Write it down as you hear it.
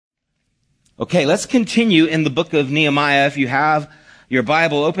Okay, let's continue in the book of Nehemiah. If you have your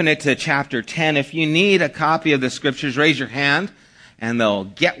Bible, open it to chapter 10. If you need a copy of the scriptures, raise your hand and they'll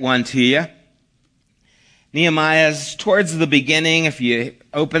get one to you. Nehemiah's towards the beginning. If you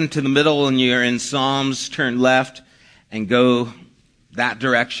open to the middle and you're in Psalms, turn left and go that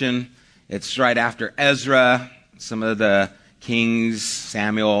direction. It's right after Ezra, some of the Kings,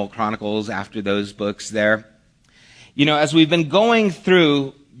 Samuel, Chronicles, after those books there. You know, as we've been going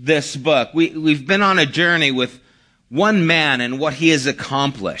through this book, we've been on a journey with one man and what he has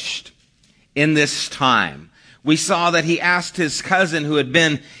accomplished in this time. We saw that he asked his cousin who had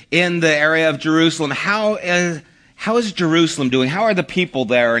been in the area of Jerusalem, how is Jerusalem doing? How are the people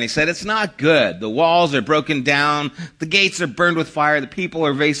there? And he said, it's not good. The walls are broken down. The gates are burned with fire. The people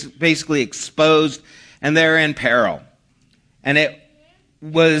are basically exposed and they're in peril. And it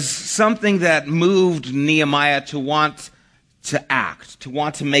was something that moved Nehemiah to want to act, to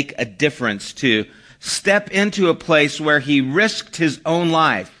want to make a difference, to step into a place where he risked his own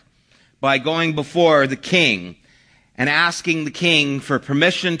life by going before the king and asking the king for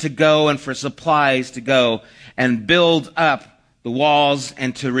permission to go and for supplies to go and build up the walls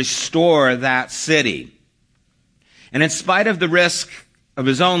and to restore that city. And in spite of the risk of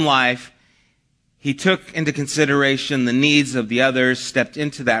his own life, he took into consideration the needs of the others, stepped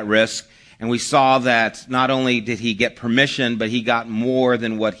into that risk, and we saw that not only did he get permission, but he got more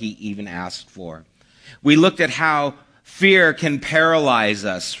than what he even asked for. We looked at how fear can paralyze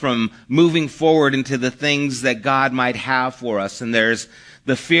us from moving forward into the things that God might have for us. And there's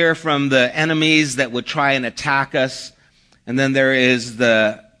the fear from the enemies that would try and attack us. And then there is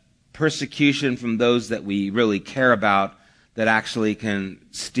the persecution from those that we really care about that actually can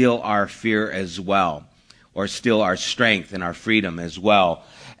steal our fear as well, or steal our strength and our freedom as well.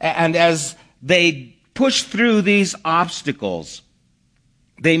 And as they pushed through these obstacles,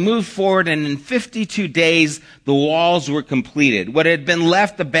 they moved forward, and in 52 days, the walls were completed. What had been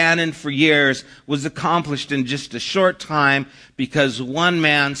left abandoned for years was accomplished in just a short time because one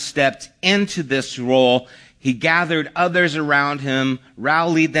man stepped into this role. He gathered others around him,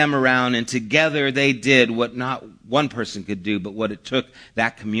 rallied them around, and together they did what not one person could do, but what it took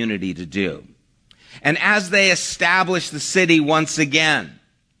that community to do. And as they established the city once again,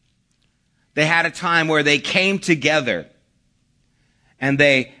 they had a time where they came together and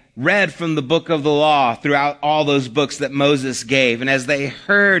they read from the book of the law throughout all those books that Moses gave. And as they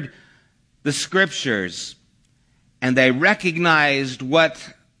heard the scriptures and they recognized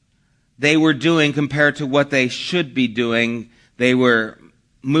what they were doing compared to what they should be doing, they were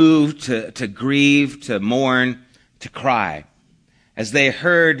moved to grieve, to mourn, to cry. As they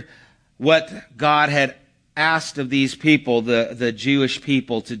heard what God had asked of these people, the Jewish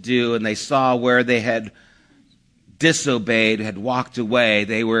people, to do, and they saw where they had disobeyed, had walked away,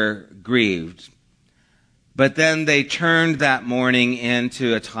 they were grieved. But then they turned that morning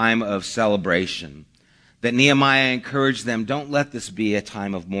into a time of celebration. That Nehemiah encouraged them, don't let this be a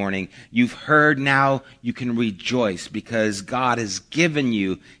time of mourning. You've heard, now you can rejoice because God has given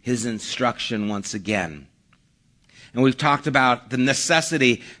you his instruction once again. And we've talked about the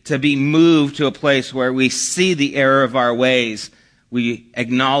necessity to be moved to a place where we see the error of our ways, we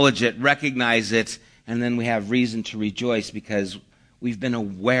acknowledge it, recognize it, and then we have reason to rejoice because we've been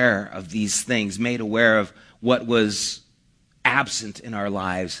aware of these things, made aware of what was absent in our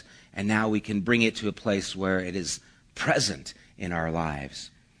lives, and now we can bring it to a place where it is present in our lives.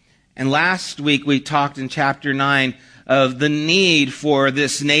 And last week we talked in chapter 9 of the need for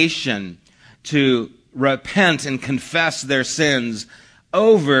this nation to repent and confess their sins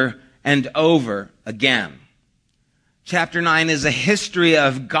over and over again. Chapter 9 is a history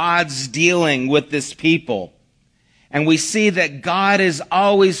of God's dealing with this people. And we see that God is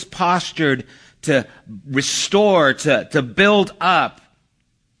always postured to restore, to build up,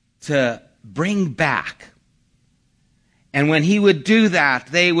 to bring back. And when he would do that,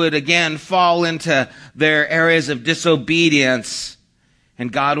 they would again fall into their areas of disobedience.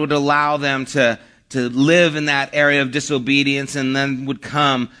 And God would allow them to live in that area of disobedience, and then would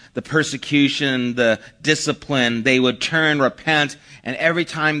come the persecution, the discipline. They would turn, repent, and every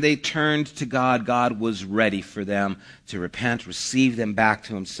time they turned to God, God was ready for them to repent, receive them back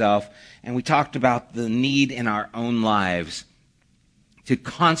to himself. And we talked about the need in our own lives to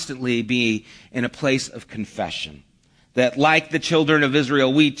constantly be in a place of confession. That like the children of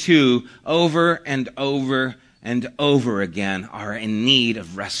Israel, we too, over and over and over again, are in need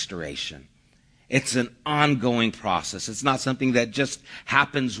of restoration. It's an ongoing process. It's not something that just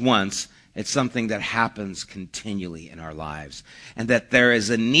happens once It's something that happens continually in our lives. And that there is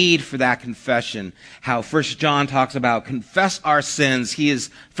a need for that confession. How 1 John talks about confess our sins. He is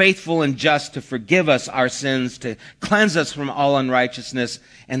faithful and just to forgive us our sins, to cleanse us from all unrighteousness.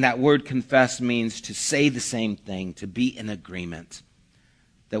 And that word confess means to say the same thing, to be in agreement.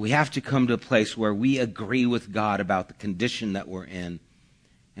 That we have to come to a place where we agree with God about the condition that we're in.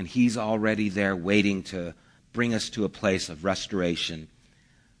 And He's already there waiting to bring us to a place of restoration,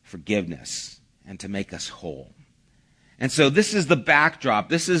 forgiveness, and to make us whole. And so this is the backdrop.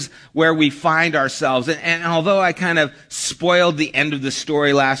 This is where we find ourselves. And although I kind of spoiled the end of the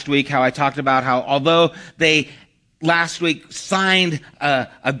story last week, how I talked about how although they last week signed an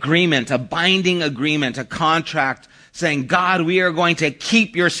agreement, a binding agreement, a contract saying, God, we are going to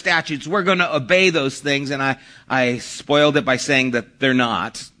keep your statutes. We're going to obey those things. And I spoiled it by saying that they're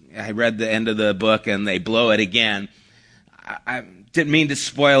not. I read the end of the book and they blow it again. I didn't mean to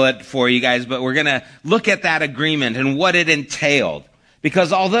spoil it for you guys, but we're going to look at that agreement and what it entailed.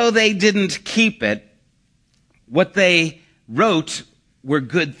 Because although they didn't keep it, what they wrote were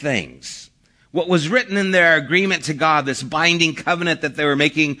good things. What was written in their agreement to God, this binding covenant that they were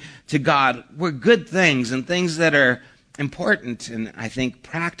making to God, were good things and things that are important and I think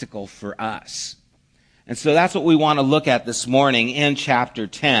practical for us. And so that's what we want to look at this morning in chapter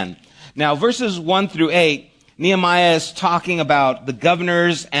 10. Now, verses 1 through 8, Nehemiah is talking about the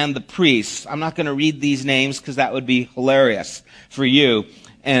governors and the priests. I'm not going to read these names because that would be hilarious for you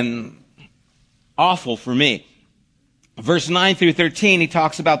and awful for me. Verse 9 through 13, he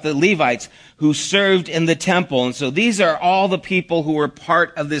talks about the Levites who served in the temple. And so these are all the people who were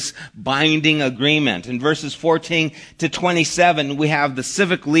part of this binding agreement. In verses 14 to 27, we have the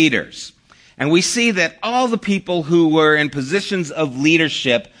civic leaders. And we see that all the people who were in positions of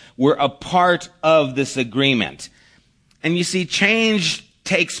leadership were a part of this agreement. And you see, change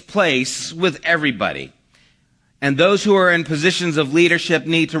takes place with everybody. And those who are in positions of leadership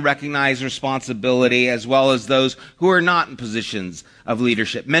need to recognize responsibility, as well as those who are not in positions of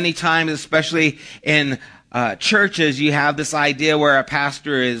leadership. Many times, especially in churches, you have this idea where a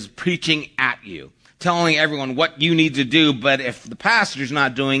pastor is preaching at you, telling everyone what you need to do, but if the pastor's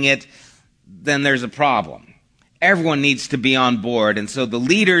not doing it, then there's a problem. Everyone needs to be on board. And so the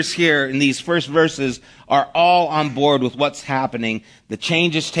leaders here in these first verses are all on board with what's happening, the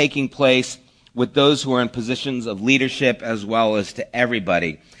changes taking place with those who are in positions of leadership as well as to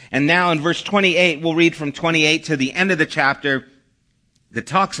everybody. And now in verse 28, we'll read from 28 to the end of the chapter that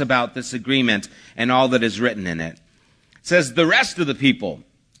talks about this agreement and all that is written in it. It says, the rest of the people,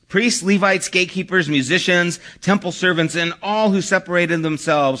 priests, Levites, gatekeepers, musicians, temple servants, and all who separated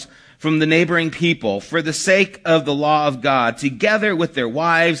themselves from the neighboring people for the sake of the law of God, together with their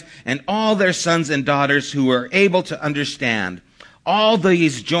wives and all their sons and daughters who were able to understand. All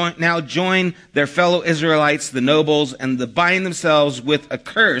these now join their fellow Israelites, the nobles, and bind themselves with a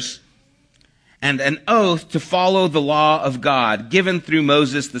curse and an oath to follow the law of God, given through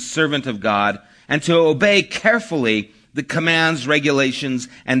Moses, the servant of God, and to obey carefully the commands, regulations,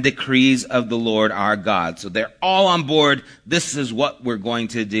 and decrees of the Lord our God. So they're all on board. This is what we're going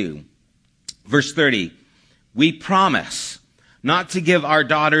to do. Verse 30, we promise not to give our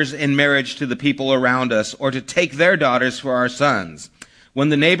daughters in marriage to the people around us, or to take their daughters for our sons. When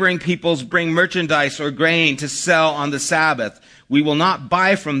the neighboring peoples bring merchandise or grain to sell on the Sabbath, we will not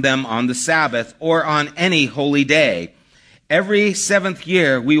buy from them on the Sabbath or on any holy day. Every 7th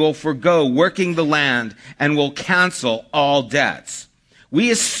year we will forego working the land and will cancel all debts. We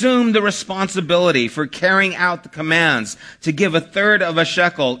assume the responsibility for carrying out the commands to give 1/3 of a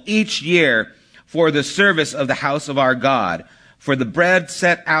shekel each year for the service of the house of our God, for the bread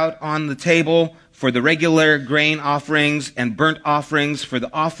set out on the table, for the regular grain offerings and burnt offerings, for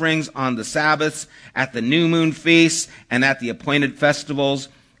the offerings on the Sabbaths, at the new moon feasts, and at the appointed festivals,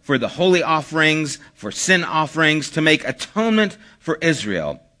 for the holy offerings, for sin offerings, to make atonement for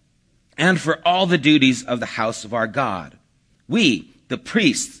Israel, and for all the duties of the house of our God. We, the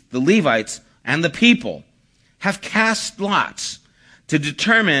priests, the Levites, and the people, have cast lots to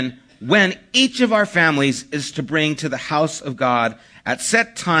determine when each of our families is to bring to the house of God at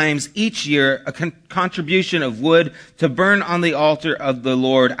set times each year a contribution of wood to burn on the altar of the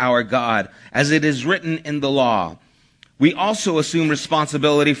Lord our God, as it is written in the law. We also assume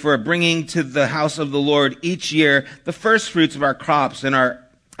responsibility for bringing to the house of the Lord each year the first fruits of our crops and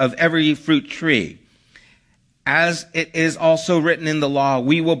of every fruit tree. As it is also written in the law,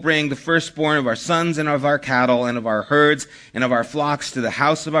 we will bring the firstborn of our sons and of our cattle and of our herds and of our flocks to the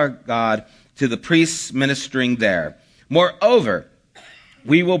house of our God, to the priests ministering there. Moreover,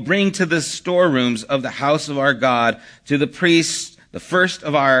 we will bring to the storerooms of the house of our God, to the priests, the first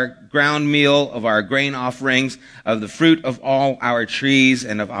of our ground meal, of our grain offerings, of the fruit of all our trees,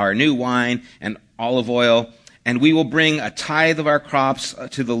 and of our new wine and olive oil. And we will bring a tithe of our crops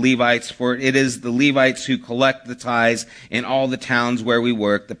to the Levites, for it is the Levites who collect the tithes in all the towns where we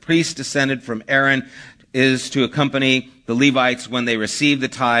work. The priest descended from Aaron is to accompany the Levites when they receive the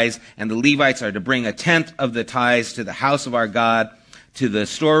tithes, and the Levites are to bring a tenth of the tithes to the house of our God, to the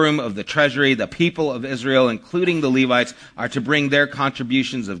storeroom of the treasury. The people of Israel, including the Levites, are to bring their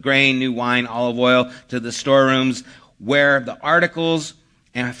contributions of grain, new wine, olive oil to the storerooms, where the articles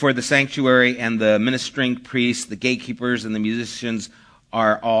for the sanctuary and the ministering priests, the gatekeepers, and the musicians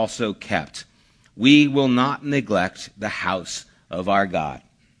are also kept. We will not neglect the house of our God.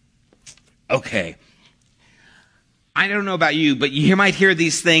 Okay. I don't know about you, but you might hear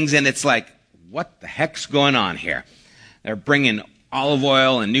these things and it's like, what the heck's going on here? They're bringing olive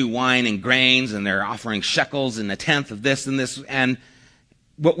oil and new wine and grains, and they're offering shekels and a tenth of this and this. And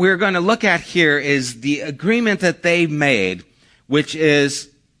what we're going to look at here is the agreement that they made, which is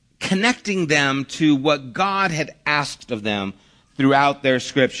connecting them to what God had asked of them throughout their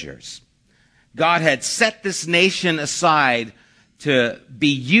scriptures. God had set this nation aside to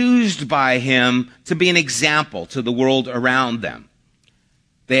be used by him to be an example to the world around them.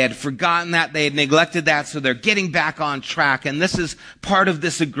 They had forgotten that, they had neglected that, so they're getting back on track. And this is part of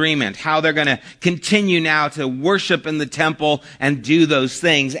this agreement, how they're going to continue now to worship in the temple and do those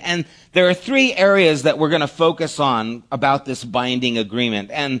things. And there are three areas that we're going to focus on about this binding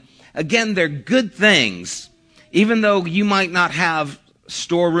agreement. And again, they're good things, even though you might not have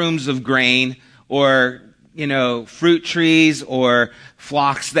storerooms of grain or, fruit trees or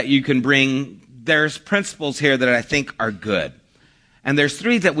flocks that you can bring. There's principles here that I think are good. And there's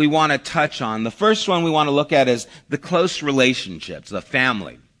three that we want to touch on. The first one we want to look at is the close relationships, the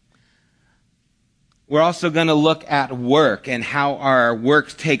family. We're also going to look at work and how our work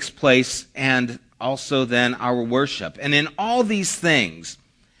takes place, and also then our worship. And in all these things,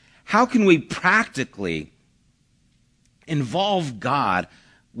 how can we practically involve God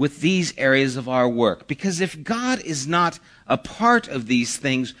with these areas of our work? Because if God is not a part of these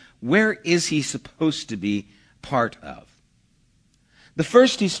things, where is he supposed to be part of? The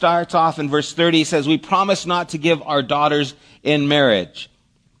first, he starts off in verse 30, he says, we promise not to give our daughters in marriage.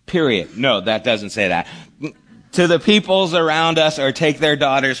 Period. No, that doesn't say that. To the peoples around us, or take their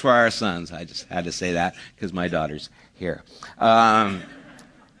daughters for our sons. I just had to say that because my daughter's here.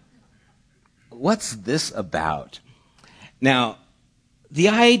 What's this about? Now, the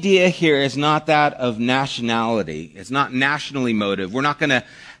idea here is not that of nationality. It's not nationally motive. We're not going to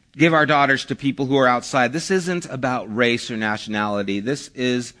give our daughters to people who are outside. This isn't about race or nationality. This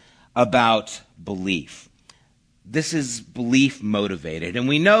is about belief. This is belief motivated. And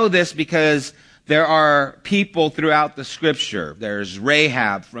we know this because there are people throughout the scripture. There's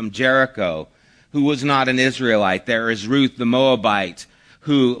Rahab from Jericho, who was not an Israelite. There is Ruth the Moabite,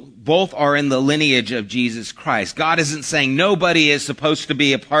 who both are in the lineage of Jesus Christ. God isn't saying nobody is supposed to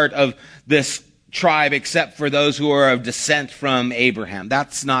be a part of this tribe except for those who are of descent from Abraham.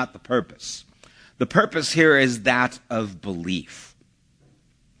 That's not the purpose. The purpose here is that of belief.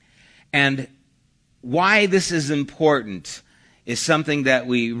 And why this is important is something that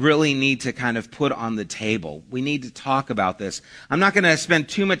we really need to kind of put on the table. We need to talk about this. I'm not going to spend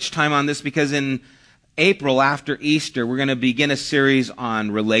too much time on this because in April, after Easter, we're going to begin a series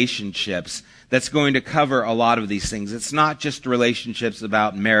on relationships that's going to cover a lot of these things. It's not just relationships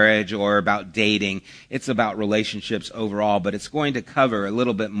about marriage or about dating. It's about relationships overall, but it's going to cover a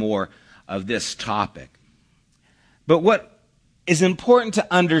little bit more of this topic. But what is important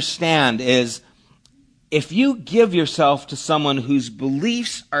to understand is if you give yourself to someone whose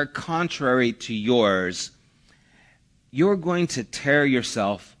beliefs are contrary to yours, you're going to tear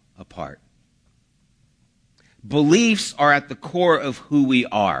yourself apart. Beliefs are at the core of who we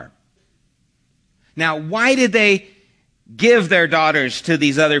are. Now, why did they give their daughters to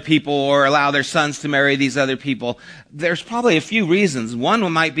these other people or allow their sons to marry these other people? There's probably a few reasons. One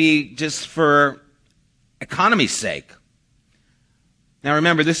might be just for economy's sake. Now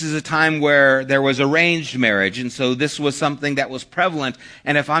remember, this is a time where there was arranged marriage, and so this was something that was prevalent.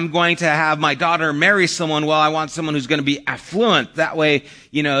 And if I'm going to have my daughter marry someone, well, I want someone who's going to be affluent. That way,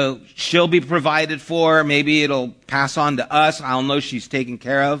 she'll be provided for. Maybe it'll pass on to us. I'll know she's taken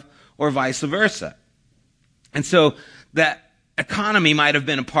care of, or vice versa. And so that economy might have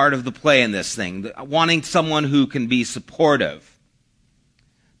been a part of the play in this thing, wanting someone who can be supportive.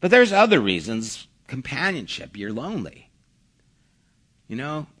 But there's other reasons. Companionship. You're lonely.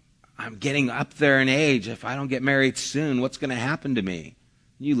 I'm getting up there in age. If I don't get married soon, what's going to happen to me?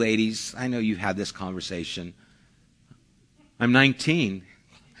 You ladies, I know you've had this conversation. I'm 19.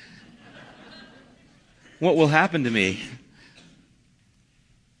 What will happen to me?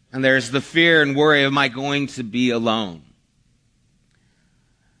 And there's the fear and worry, am I going to be alone?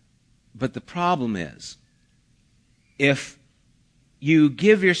 But the problem is, if you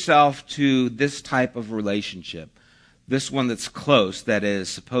give yourself to this type of relationship, this one that's close, that is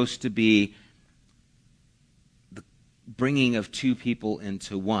supposed to be the bringing of two people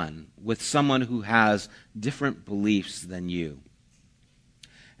into one, with someone who has different beliefs than you,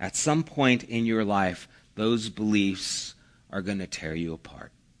 at some point in your life, those beliefs are going to tear you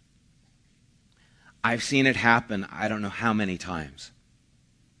apart. I've seen it happen I don't know how many times.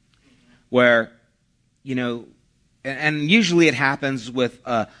 Where, and usually it happens with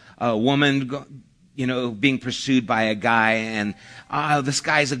a woman, being pursued by a guy, and, oh, this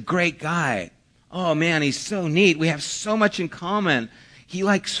guy's a great guy. Oh, man, he's so neat. We have so much in common. He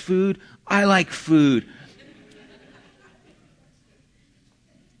likes food. I like food.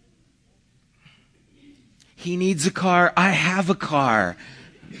 He needs a car. I have a car.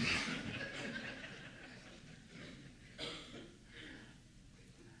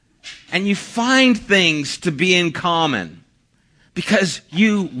 And you find things to be in common because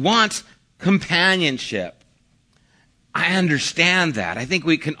you want companionship. I understand that. I think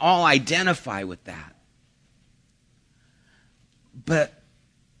we can all identify with that. But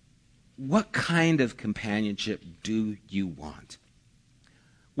what kind of companionship do you want?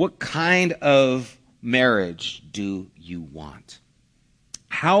 What kind of marriage do you want?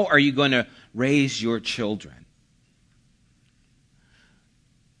 How are you going to raise your children?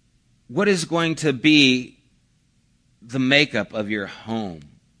 What is going to be the makeup of your home?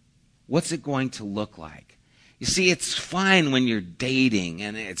 What's it going to look like? You see, it's fine when you're dating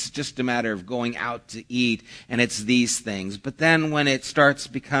and it's just a matter of going out to eat and it's these things. But then when it starts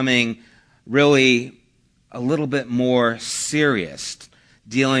becoming really a little bit more serious,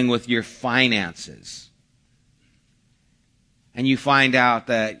 dealing with your finances, and you find out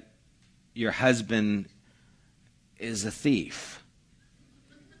that your husband is a thief,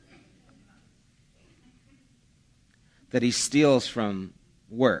 that he steals from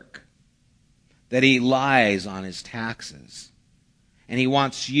work, that he lies on his taxes, and he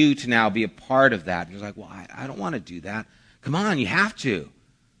wants you to now be a part of that. And you're like, well, I don't want to do that. Come on, you have to.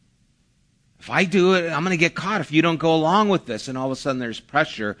 If I do it, I'm going to get caught if you don't go along with this. And all of a sudden there's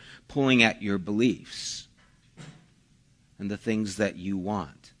pressure pulling at your beliefs and the things that you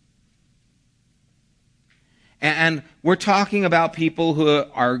want. And we're talking about people who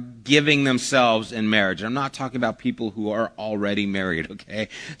are giving themselves in marriage. I'm not talking about people who are already married, okay?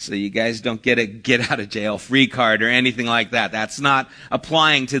 So you guys don't get a get out of jail free card or anything like that. That's not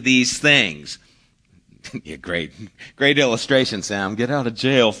applying to these things. Yeah, great illustration, Sam. Get out of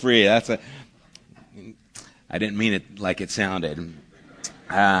jail free. I didn't mean it like it sounded.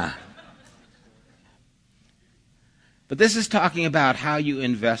 But this is talking about how you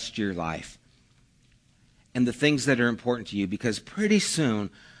invest your life and the things that are important to you, because pretty soon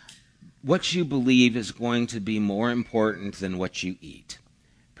what you believe is going to be more important than what you eat.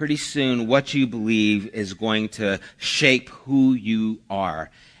 Pretty soon what you believe is going to shape who you are.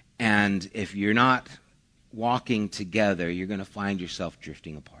 And if you're not walking together, you're going to find yourself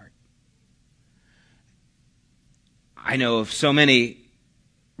drifting apart. I know of so many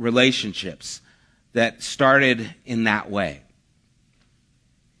relationships that started in that way.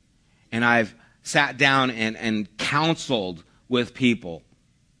 And I've sat down and counseled with people.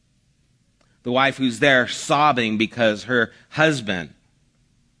 The wife who's there sobbing because her husband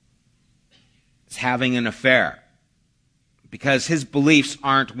is having an affair, because his beliefs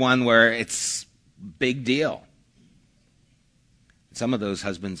aren't one where it's a big deal. Some of those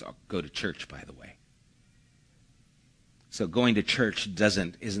husbands go to church, by the way. So going to church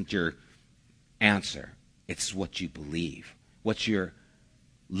isn't your answer. It's what you believe, what you're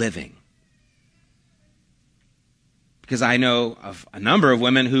living. Because I know of a number of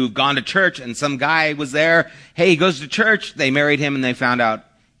women who've gone to church and some guy was there. Hey, he goes to church. They married him and they found out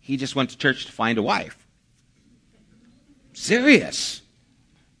he just went to church to find a wife. Serious.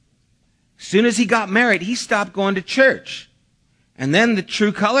 As soon as he got married, he stopped going to church. And then the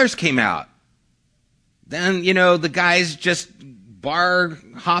true colors came out. Then, the guy's just bar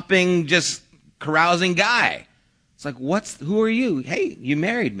hopping, just carousing guy. It's like, who are you? Hey, you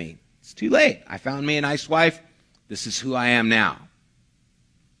married me. It's too late. I found me a nice wife. This is who I am now.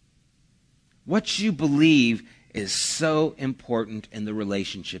 What you believe is so important in the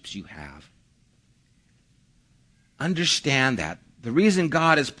relationships you have. Understand that. The reason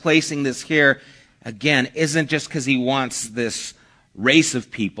God is placing this here, again, isn't just because he wants this race of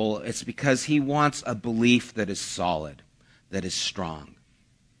people. It's because he wants a belief that is solid, that is strong.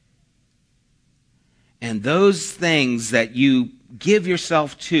 And those things that you give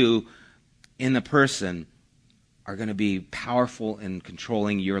yourself to in the person are going to be powerful in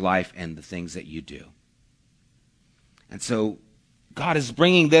controlling your life and the things that you do. And so God is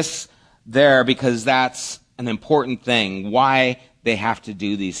bringing this there because that's an important thing, why they have to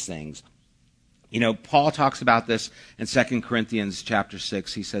do these things. You know, Paul talks about this in 2 Corinthians chapter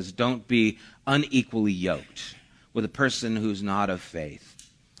 6. He says, don't be unequally yoked with a person who's not of faith.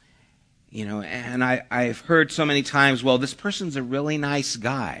 You know, and I've heard so many times, well, this person's a really nice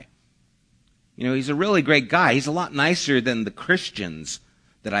guy. You know, he's a really great guy. He's a lot nicer than the Christians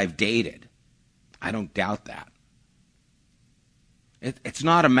that I've dated. I don't doubt that. It's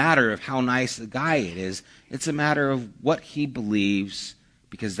not a matter of how nice the guy it is. It's a matter of what he believes,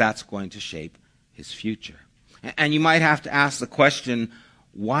 because that's going to shape his future. And you might have to ask the question,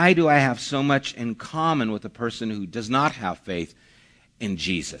 why do I have so much in common with a person who does not have faith in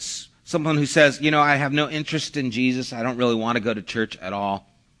Jesus? Someone who says, you know, I have no interest in Jesus. I don't really want to go to church at all.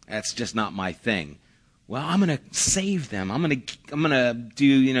 That's just not my thing. Well, I'm going to save them. I'm going to do,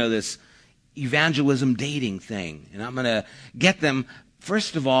 you know, this evangelism dating thing, and I'm going to get them.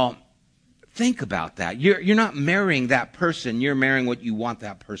 First of all, think about that. You're not marrying that person. You're marrying what you want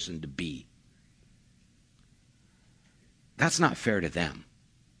that person to be. That's not fair to them.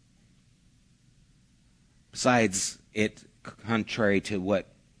 Besides, it's contrary to what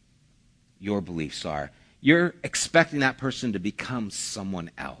your beliefs are. You're expecting that person to become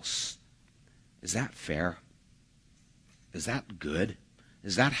someone else. Is that fair? Is that good?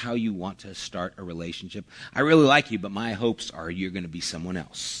 Is that how you want to start a relationship? I really like you, but my hopes are you're going to be someone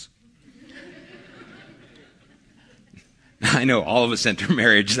else. I know all of us enter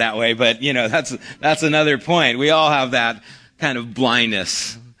marriage that way, but, you know, that's another point. We all have that kind of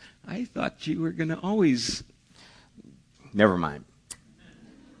blindness. I thought you were going to always... Never mind.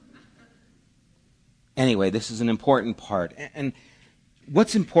 Anyway, this is an important part. And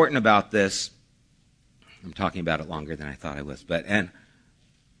what's important about this, I'm talking about it longer than I thought I was,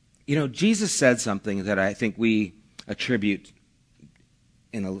 you know, Jesus said something that I think we attribute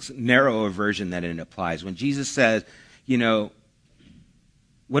in a narrower version that it applies. When Jesus says, you know,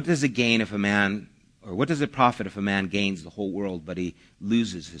 what does it gain if a man, or what does it profit if a man gains the whole world but he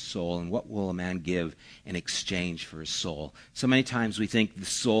loses his soul? And what will a man give in exchange for his soul? So many times we think the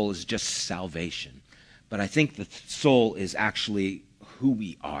soul is just salvation. But I think the soul is actually who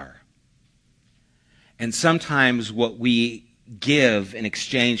we are. And sometimes what we give in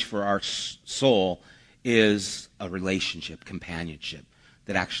exchange for our soul is a relationship, companionship,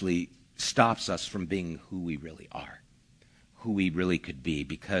 that actually stops us from being who we really are, who we really could be,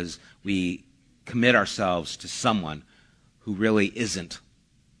 because we commit ourselves to someone who really isn't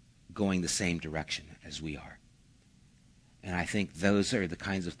going the same direction as we are. And I think those are the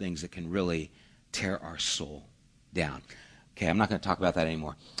kinds of things that can really tear our soul down. Okay, I'm not going to talk about that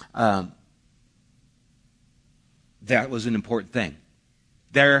anymore. That was an important thing.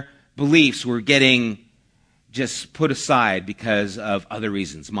 Their beliefs were getting just put aside because of other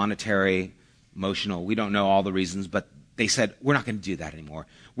reasons, monetary, emotional. We don't know all the reasons, but they said, we're not going to do that anymore.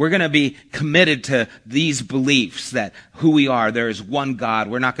 We're going to be committed to these beliefs that who we are, there is one God.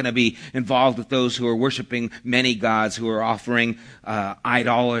 We're not going to be involved with those who are worshiping many gods, who are offering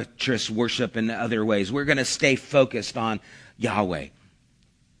idolatrous worship in other ways. We're going to stay focused on Yahweh,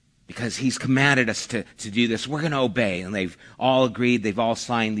 because he's commanded us to do this. We're going to obey. And they've all agreed. They've all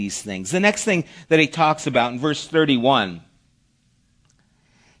signed these things. The next thing that he talks about in verse 31,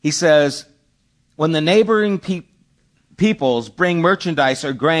 he says, when the neighboring peoples bring merchandise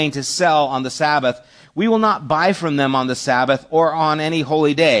or grain to sell on the Sabbath, we will not buy from them on the Sabbath or on any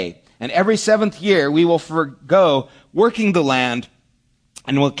holy day. And every 7th year we will forego working the land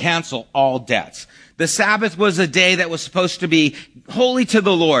and will cancel all debts. The Sabbath was a day that was supposed to be holy to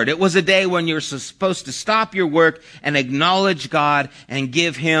the Lord. It was a day when you're supposed to stop your work and acknowledge God and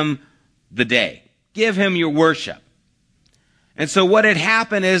give him the day. Give him your worship. And so what had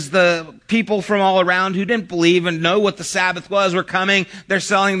happened is the people from all around who didn't believe and know what the Sabbath was were coming. They're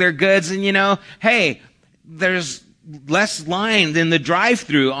selling their goods, and you know, hey, there's less line in the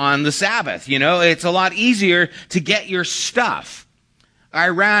drive-thru on the Sabbath. You know, it's a lot easier to get your stuff. I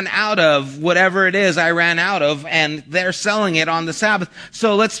ran out of whatever it is I ran out of, and they're selling it on the Sabbath.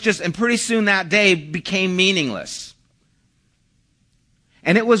 So and pretty soon that day became meaningless.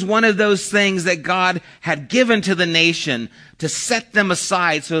 And it was one of those things that God had given to the nation to set them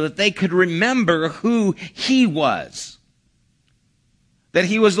aside so that they could remember who he was. That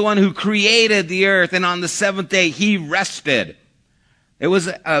he was the one who created the earth, and on the 7th day he rested. It was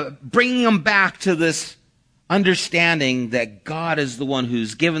bringing them back to this understanding that God is the one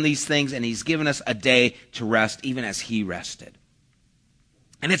who's given these things, and he's given us a day to rest, even as he rested.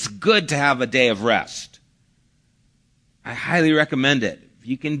 And it's good to have a day of rest. I highly recommend it. If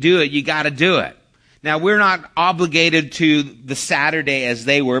you can do it, you got to do it. Now, we're not obligated to the Saturday as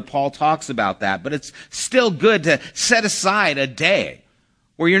they were. Paul talks about that. But it's still good to set aside a day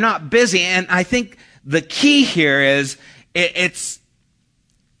where you're not busy. And I think the key here is it's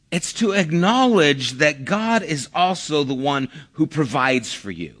to acknowledge that God is also the one who provides for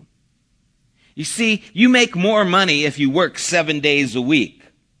you. You see, you make more money if you work 7 days a week.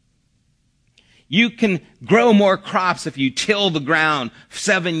 You can grow more crops if you till the ground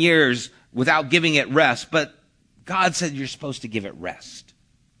 7 years without giving it rest. But God said you're supposed to give it rest.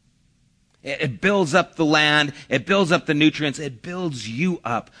 It builds up the land. It builds up the nutrients. It builds you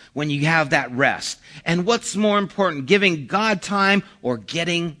up when you have that rest. And what's more important, giving God time or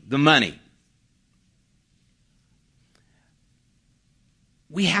getting the money?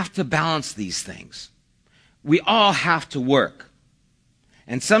 We have to balance these things. We all have to work.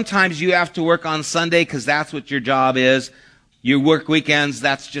 And sometimes you have to work on Sunday because that's what your job is. You work weekends,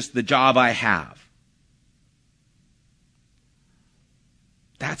 that's just the job I have.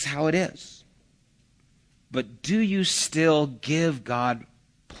 That's how it is. But do you still give God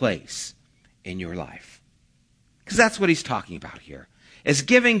place in your life? Because that's what he's talking about here. Is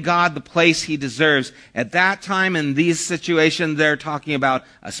giving God the place he deserves. At that time, in these situations, they're talking about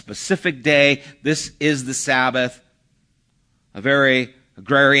a specific day. This is the Sabbath. A very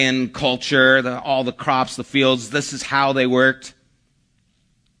agrarian culture, all the crops, the fields, this is how they worked.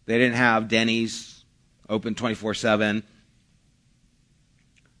 They didn't have Denny's open 24/7.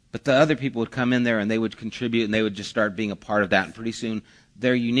 But the other people would come in there and they would contribute and they would just start being a part of that. And pretty soon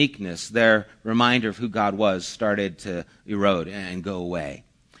their uniqueness, their reminder of who God was started to erode and go away.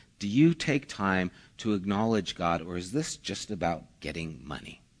 Do you take time to acknowledge God, or is this just about getting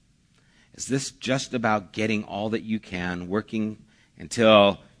money? Is this just about getting all that you can, working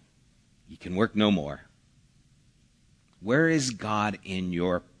until you can work no more? Where is God in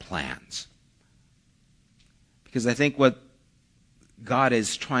your plans? Because I think what God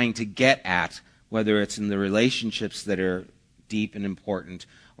is trying to get at, whether it's in the relationships that are deep and important,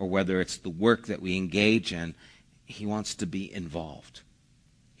 or whether it's the work that we engage in, he wants to be involved.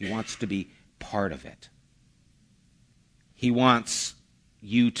 He wants to be part of it. He wants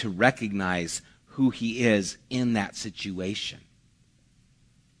you to recognize who he is in that situation.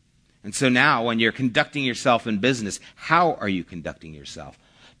 And so now, when you're conducting yourself in business, how are you conducting yourself?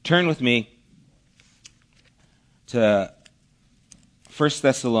 Turn with me to 1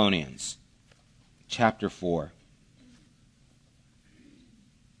 Thessalonians chapter 4.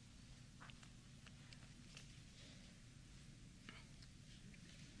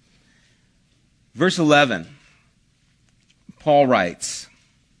 Verse 11, Paul writes,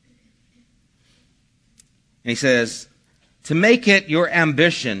 and he says, to make it your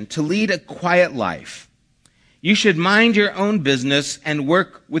ambition to lead a quiet life, you should mind your own business and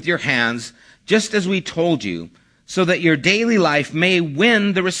work with your hands, just as we told you, so that your daily life may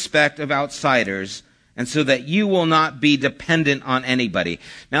win the respect of outsiders, and so that you will not be dependent on anybody.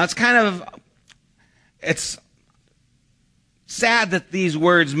 Now, it's sad that these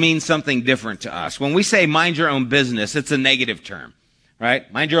words mean something different to us. When we say mind your own business, it's a negative term.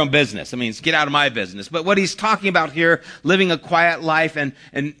 Right? Mind your own business. It means get out of my business. But what he's talking about here, living a quiet life, and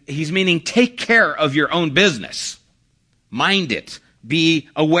he's meaning take care of your own business. Mind it. Be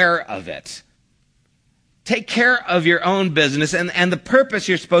aware of it. Take care of your own business. And the purpose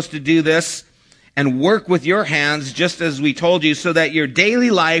you're supposed to do this and work with your hands, just as we told you, so that your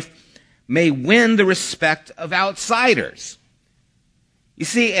daily life may win the respect of outsiders. You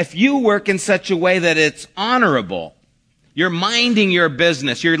see, if you work in such a way that it's honorable, you're minding your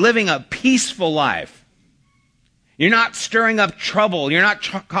business. You're living a peaceful life. You're not stirring up trouble. You're not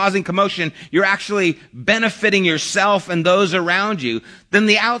causing commotion. You're actually benefiting yourself and those around you. Then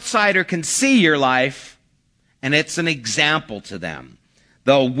the outsider can see your life, and it's an example to them.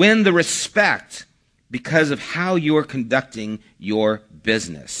 They'll win the respect because of how you're conducting your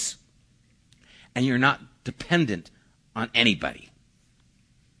business. And you're not dependent on anybody.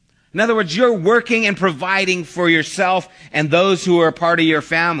 In other words, you're working and providing for yourself and those who are a part of your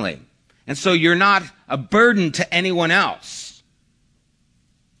family. And so you're not a burden to anyone else.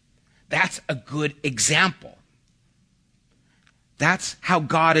 That's a good example. That's how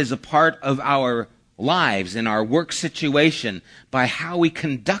God is a part of our lives in our work situation, by how we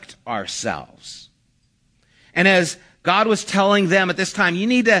conduct ourselves. And as God was telling them at this time, you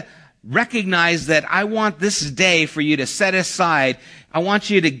need to recognize that I want this day for you to set aside. I want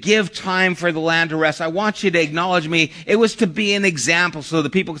you to give time for the land to rest. I want you to acknowledge me. It was to be an example so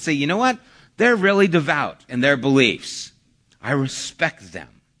that people could say, you know what? They're really devout in their beliefs. I respect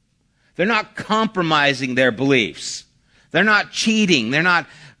them. They're not compromising their beliefs. They're not cheating. They're not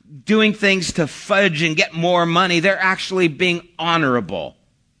doing things to fudge and get more money. They're actually being honorable.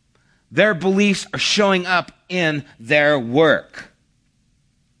 Their beliefs are showing up in their work.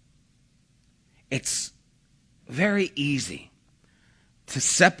 It's very easy to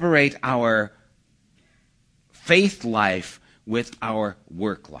separate our faith life with our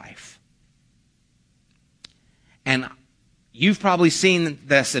work life. And you've probably seen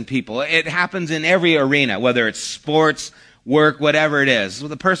this in people. It happens in every arena, whether it's sports, work, whatever it is. So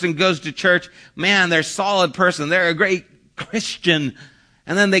the person goes to church, man, they're a solid person. They're a great Christian.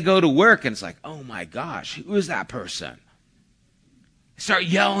 And then they go to work and it's like, oh my gosh, who is that person? Start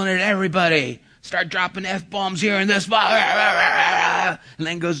yelling at everybody. Start dropping F-bombs here and this. And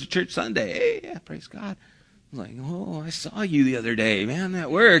then goes to church Sunday. Hey, yeah, praise God. I'm like, oh, I saw you the other day, man, at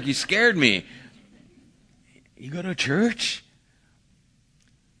work. You scared me. You go to church?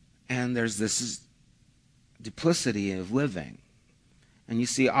 And there's this duplicity of living. And you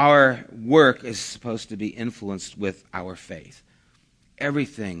see, our work is supposed to be influenced with our faith.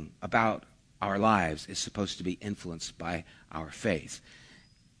 Everything about our lives is supposed to be influenced by our faith.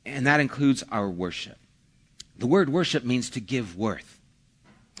 And that includes our worship. The word worship means to give worth.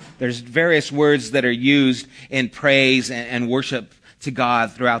 There's various words that are used in praise and worship to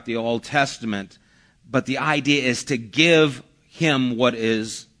God throughout the Old Testament, but the idea is to give him what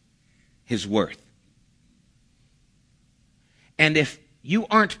is his worth. And if you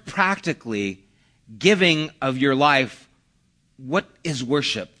aren't practically giving of your life, what is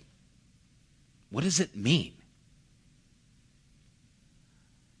worship? What does it mean?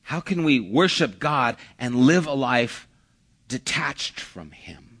 How can we worship God and live a life detached from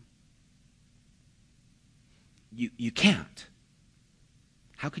him? You can't.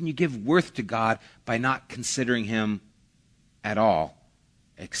 How can you give worth to God by not considering him at all,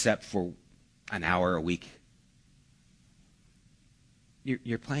 except for an hour a week?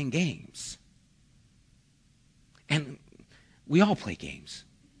 You're playing games. And we all play games.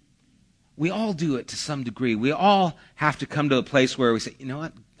 We all do it to some degree. We all have to come to a place where we say, you know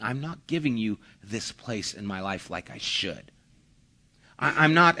what? I'm not giving you this place in my life like I should.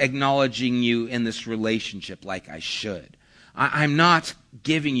 I'm not acknowledging you in this relationship like I should. I'm not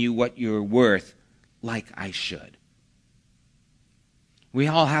giving you what you're worth like I should. We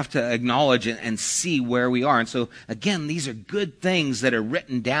all have to acknowledge and see where we are. And so, again, these are good things that are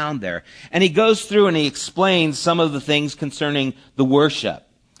written down there. And he goes through and he explains some of the things concerning the worship,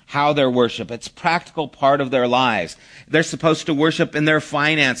 how they're worship. It's a practical part of their lives. They're supposed to worship in their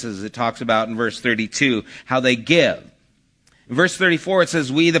finances. It talks about in verse 32, how they give. In verse 34, it says,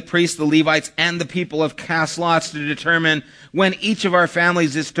 we, the priests, the Levites, and the people have cast lots to determine when each of our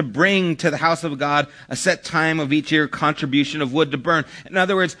families is to bring to the house of God a set time of each year contribution of wood to burn. In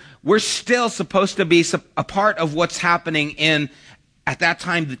other words, we're still supposed to be a part of what's happening at that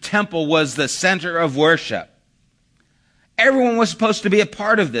time, the temple was the center of worship. Everyone was supposed to be a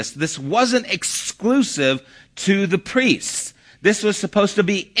part of this. This wasn't exclusive to the priests. This was supposed to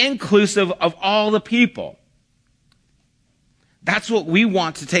be inclusive of all the people. That's what we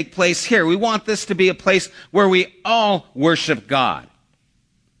want to take place here. We want this to be a place where we all worship God.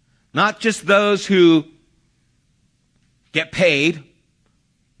 Not just those who get paid,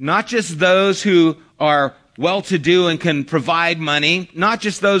 not just those who are well-to-do and can provide money, not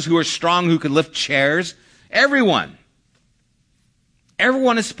just those who are strong who can lift chairs. Everyone.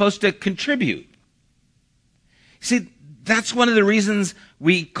 Everyone is supposed to contribute. See, that's one of the reasons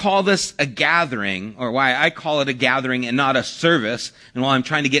we call this a gathering, or why I call it a gathering and not a service. And while I'm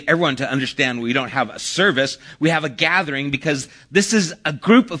trying to get everyone to understand we don't have a service, we have a gathering because this is a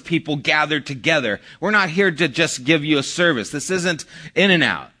group of people gathered together. We're not here to just give you a service. This isn't in and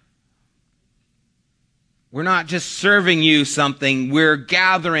out. We're not just serving you something. We're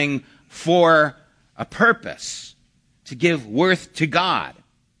gathering for a purpose, to give worth to God.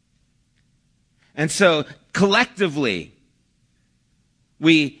 And so collectively,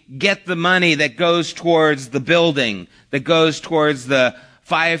 we get the money that goes towards the building, that goes towards the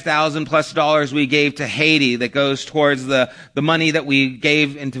 $5,000 plus we gave to Haiti, that goes towards the money that we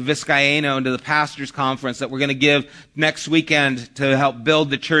gave into Vizcaíno, into the pastors' conference that we're going to give next weekend to help build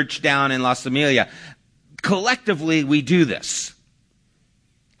the church down in Las Amelia. Collectively, we do this.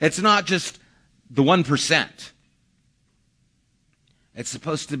 It's not just the 1%. It's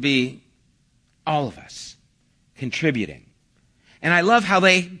supposed to be all of us contributing. And I love how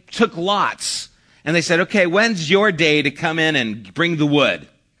they took lots. And they said, okay, when's your day to come in and bring the wood?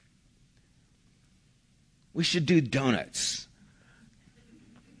 We should do donuts.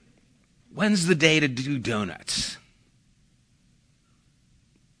 When's the day to do donuts?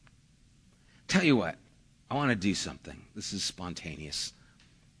 Tell you what, I want to do something. This is spontaneous.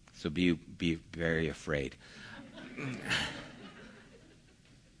 So be very afraid.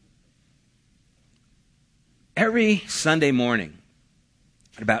 Every Sunday morning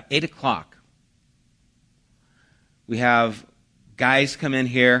at about 8 o'clock, we have guys come in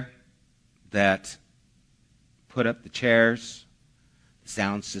here that put up the chairs, the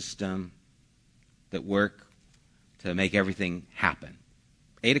sound system, that work to make everything happen.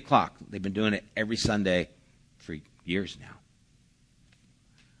 8 o'clock. They've been doing it every Sunday for years now.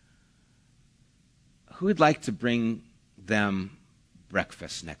 Who would like to bring them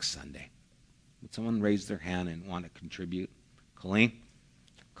breakfast next Sunday? Would someone raise their hand and want to contribute? Colleen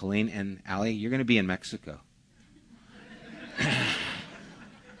and Allie, you're going to be in Mexico.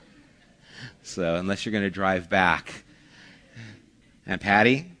 So unless you're going to drive back. And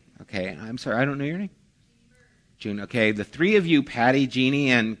Patty? Okay, I'm sorry, I don't know your name. June. Okay, the three of you, Patty, Jeannie,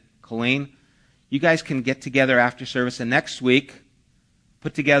 and Colleen, you guys can get together after service, and next week,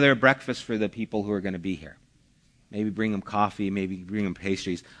 put together a breakfast for the people who are going to be here. Maybe bring them coffee, maybe bring them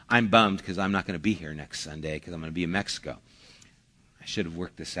pastries. I'm bummed because I'm not going to be here next Sunday because I'm going to be in Mexico. I should have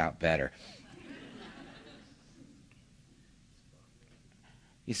worked this out better.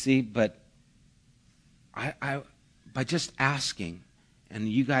 You see, but I by just asking and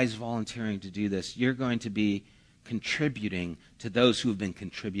you guys volunteering to do this, you're going to be contributing to those who have been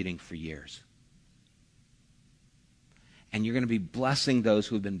contributing for years. And you're going to be blessing those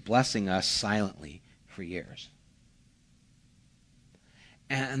who have been blessing us silently for years.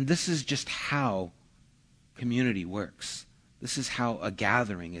 And this is just how community works. This is how a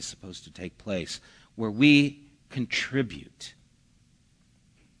gathering is supposed to take place, where we contribute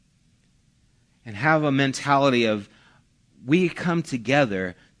and have a mentality of we come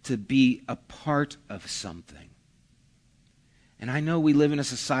together to be a part of something. And I know we live in a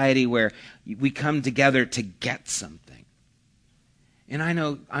society where we come together to get something. And I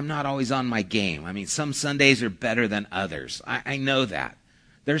know I'm not always on my game. I mean, some Sundays are better than others. I know that.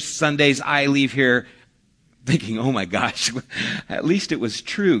 There's Sundays I leave here thinking, oh my gosh, at least it was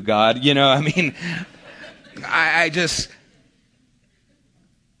true, God. You know, I mean, I just...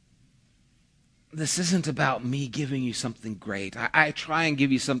 This isn't about me giving you something great. I try and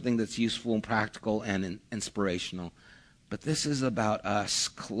give you something that's useful and practical and inspirational. But this is about us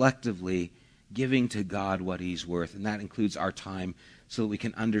collectively giving to God what He's worth. And that includes our time so that we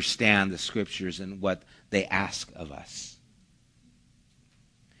can understand the Scriptures and what they ask of us.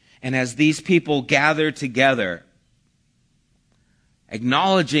 And as these people gather together,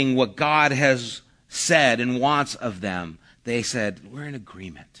 acknowledging what God has said and wants of them, they said, we're in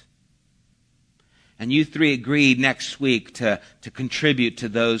agreement. And you three agreed next week to contribute to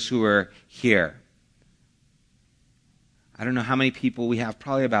those who are here. I don't know how many people we have,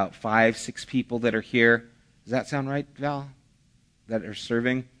 probably about 5, 6 people that are here. Does that sound right, Val? That are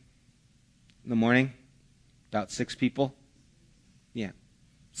serving in the morning? About 6 people? Yeah.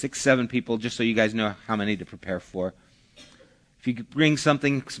 6, 7 people, just so you guys know how many to prepare for. If you could bring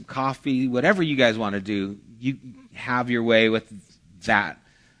something, some coffee, whatever you guys want to do, you have your way with that.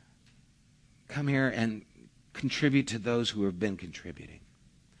 Come here and contribute to those who have been contributing.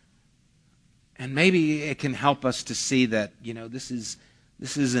 And maybe it can help us to see that, you know, this is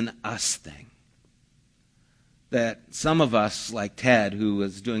an us thing. That some of us, like Ted, who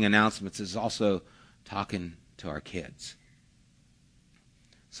was doing announcements, is also talking to our kids.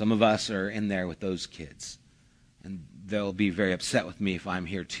 Some of us are in there with those kids. And they'll be very upset with me if I'm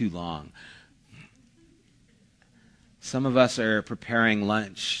here too long. Some of us are preparing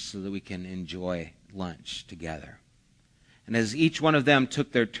lunch so that we can enjoy lunch together. And as each one of them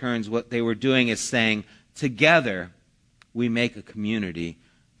took their turns, what they were doing is saying, together we make a community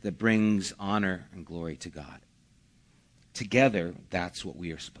that brings honor and glory to God. Together, that's what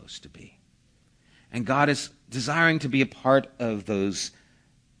we are supposed to be. And God is desiring to be a part of those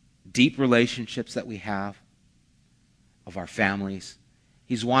deep relationships that we have, of our families.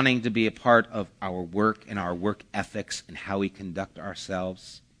 He's wanting to be a part of our work and our work ethics and how we conduct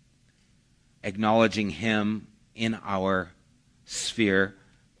ourselves, acknowledging Him in our sphere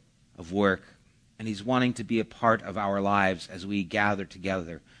of work. And He's wanting to be a part of our lives as we gather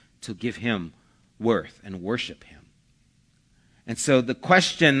together to give Him worth and worship Him. And so the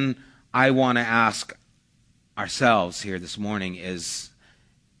question I want to ask ourselves here this morning is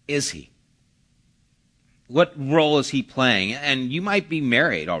He? What role is he playing? And you might be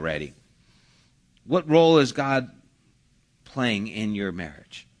married already. What role is God playing in your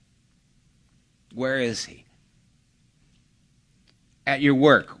marriage? Where is he? At your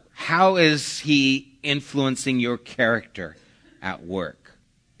work, how is he influencing your character at work?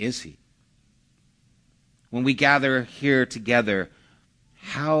 Is he? When we gather here together,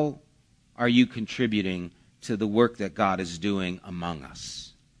 how are you contributing to the work that God is doing among us?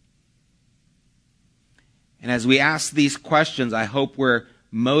 And as we ask these questions, I hope we're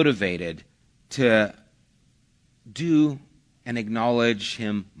motivated to do and acknowledge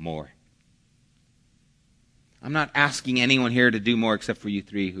him more. I'm not asking anyone here to do more except for you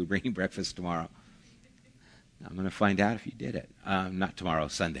three who bring breakfast tomorrow. I'm going to find out if you did it. Not tomorrow,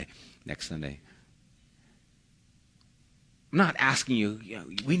 Sunday, next Sunday. I'm not asking you,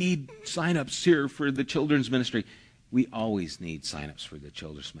 we need sign-ups here for the children's ministry. We always need sign-ups for the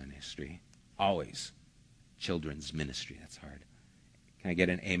children's ministry. Always. Children's ministry, that's hard. Can I get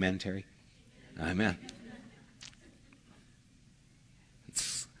an amen, Terry? Amen.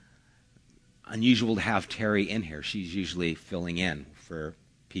 It's unusual to have Terry in here. She's usually filling in for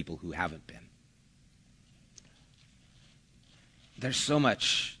people who haven't been. There's so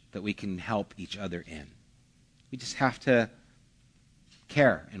much that we can help each other in. We just have to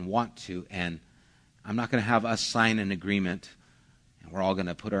care and want to, and I'm not going to have us sign an agreement and we're all going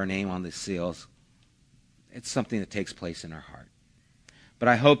to put our name on the seals. It's something that takes place in our heart. But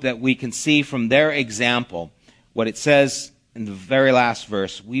I hope that we can see from their example what it says in the very last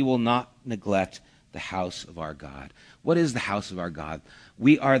verse, we will not neglect the house of our God. What is the house of our God?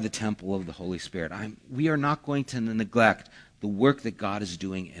 We are the temple of the Holy Spirit. We are not going to neglect the work that God is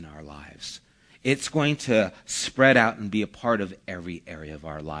doing in our lives. It's going to spread out and be a part of every area of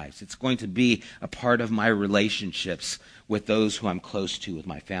our lives. It's going to be a part of my relationships with those who I'm close to, with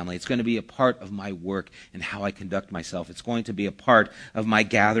my family. It's going to be a part of my work and how I conduct myself. It's going to be a part of my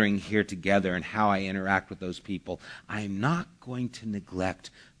gathering here together and how I interact with those people. I'm not going to neglect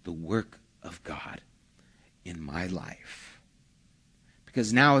the work of God in my life.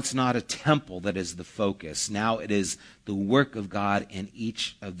 Because now it's not a temple that is the focus. Now it is the work of God in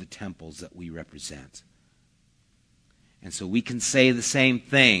each of the temples that we represent. And so we can say the same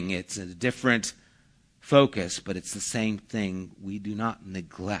thing. It's a different focus, but it's the same thing. We do not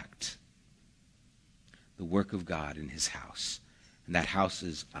neglect the work of God in his house. And that house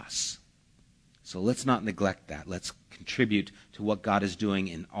is us. So let's not neglect that. Let's contribute to what God is doing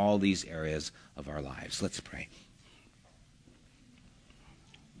in all these areas of our lives. Let's pray.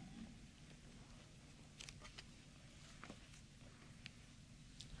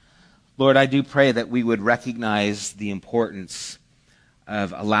 Lord, I do pray that we would recognize the importance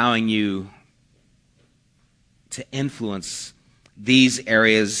of allowing you to influence these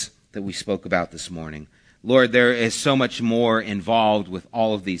areas that we spoke about this morning. Lord, there is so much more involved with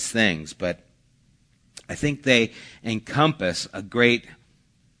all of these things, but I think they encompass a great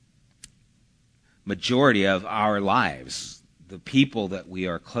majority of our lives, the people that we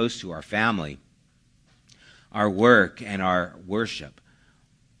are close to, our family, our work, and our worship.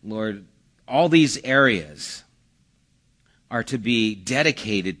 Lord, all these areas are to be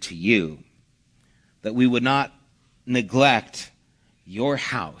dedicated to you, that we would not neglect your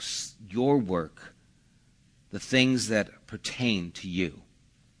house, your work, the things that pertain to you.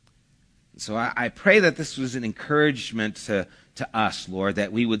 So I pray that this was an encouragement to us, Lord,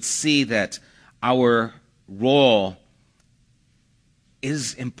 that we would see that our role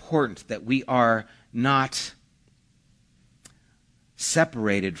is important, that we are not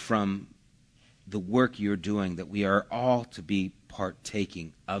separated from the work you're doing, that we are all to be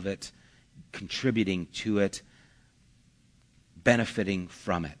partaking of it, contributing to it, benefiting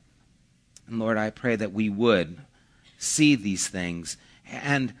from it. And Lord, I pray that we would see these things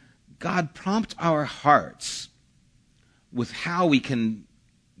and, God, prompt our hearts with how we can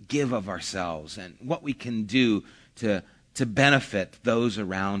give of ourselves and what we can do to benefit those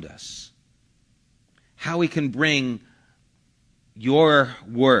around us. How we can bring your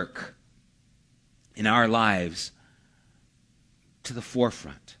work in our lives to the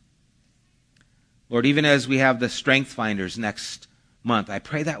forefront. Lord, even as we have the Strength Finders next month, I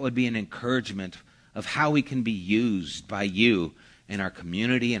pray that would be an encouragement of how we can be used by you in our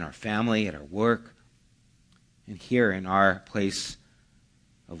community, in our family, at our work, and here in our place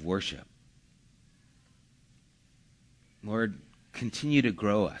of worship. Lord, continue to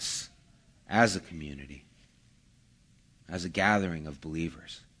grow us as a community, as a gathering of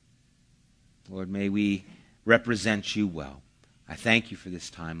believers. Lord, may we represent you well. I thank you for this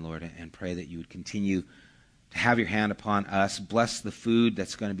time, Lord, and pray that you would continue to have your hand upon us. Bless the food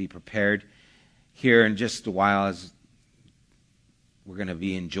that's going to be prepared here in just a while as we're going to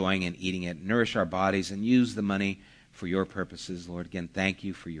be enjoying and eating it. Nourish our bodies and use the money for your purposes, Lord. Again, thank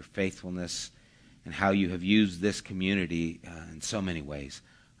you for your faithfulness and how you have used this community in so many ways.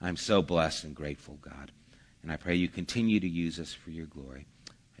 I'm so blessed and grateful, God. And I pray you continue to use us for your glory.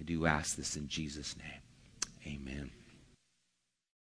 I do ask this in Jesus' name. Amen.